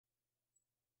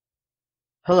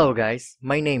Hello guys,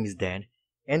 my name is Dan,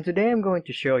 and today I'm going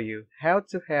to show you how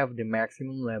to have the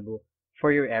maximum level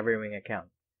for your EverWing account.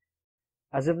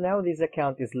 As of now, this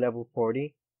account is level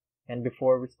 40, and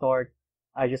before we start,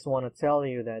 I just want to tell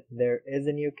you that there is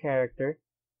a new character,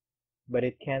 but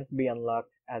it can't be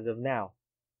unlocked as of now.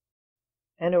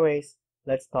 Anyways,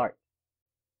 let's start.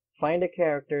 Find a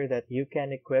character that you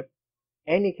can equip,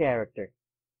 any character.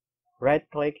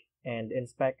 Right-click and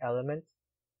inspect elements.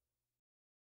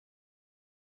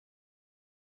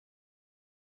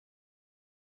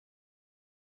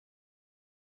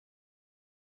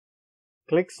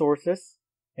 Click Sources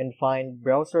and find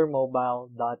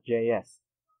browsermobile.js.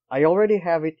 I already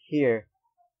have it here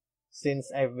since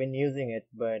I've been using it,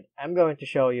 but I'm going to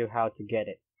show you how to get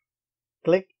it.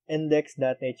 Click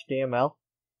index.html,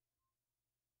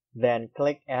 then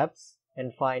click Apps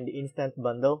and find Instant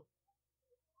Bundle.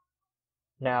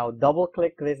 Now double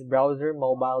click this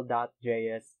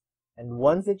browsermobile.js, and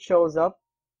once it shows up,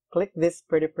 click this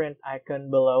pretty print icon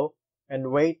below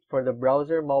and wait for the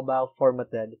browser mobile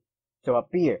formatted to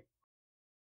appear.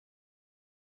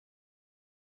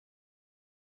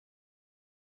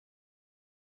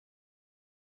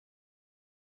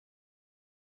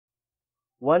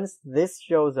 Once this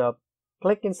shows up,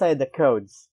 click inside the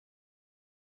codes.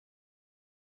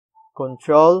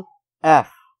 Control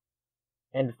F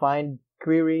and find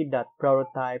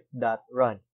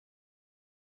query.prototype.run.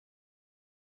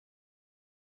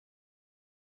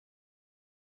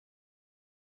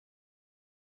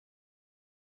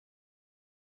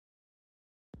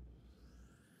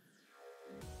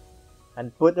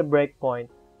 And put a breakpoint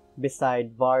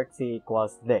beside var t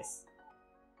equals this.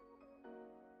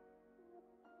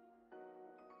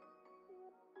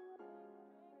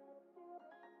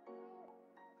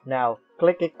 Now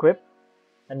click Equip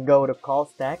and go to Call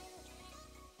Stack.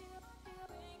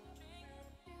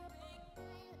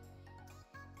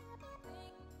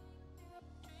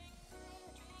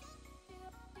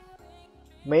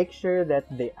 Make sure that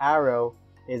the arrow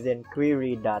is in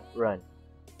query.run.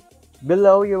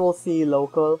 Below you will see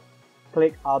local,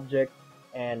 click object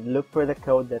and look for the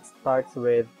code that starts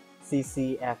with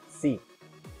CCFC.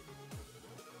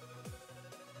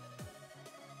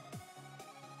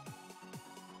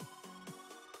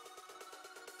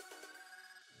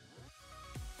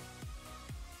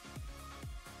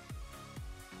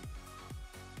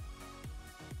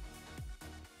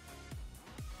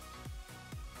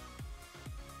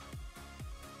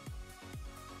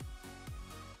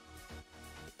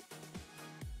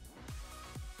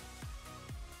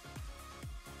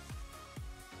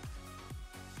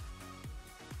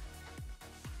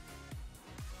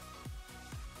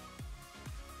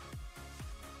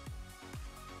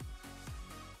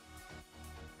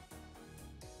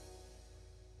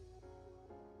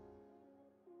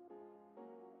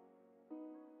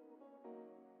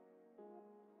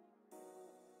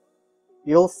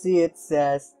 You'll see it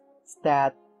says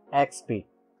stat XP.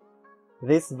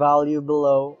 This value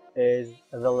below is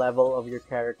the level of your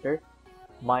character.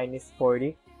 Mine is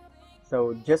 40.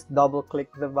 So just double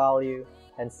click the value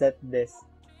and set this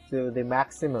to the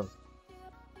maximum.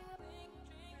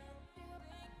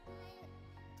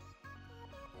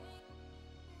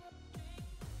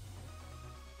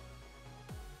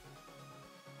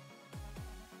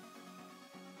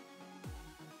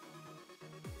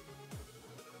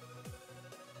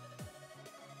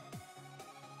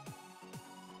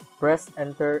 Press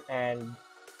enter and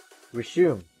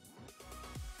resume.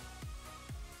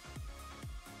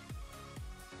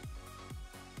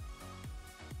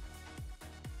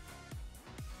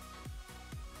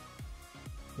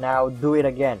 Now do it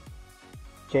again.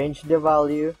 Change the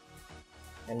value,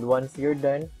 and once you're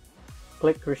done,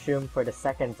 click resume for the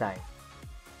second time.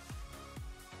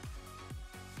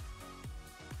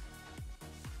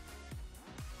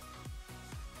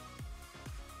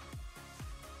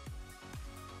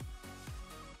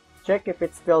 Check if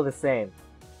it's still the same.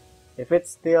 If it's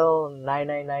still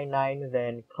 9999,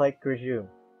 then click resume.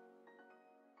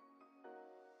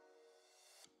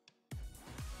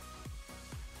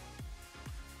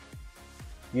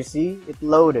 You see, it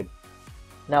loaded.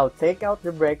 Now take out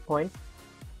the breakpoint.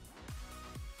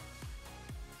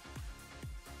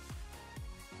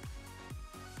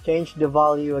 Change the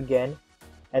value again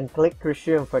and click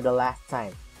resume for the last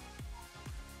time.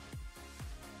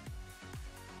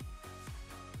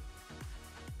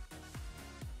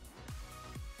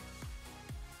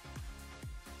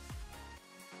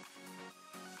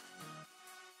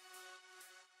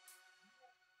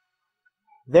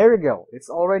 There you go, it's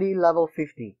already level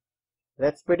 50.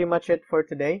 That's pretty much it for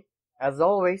today. As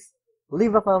always,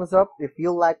 leave a thumbs up if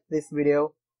you liked this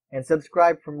video and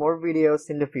subscribe for more videos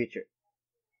in the future.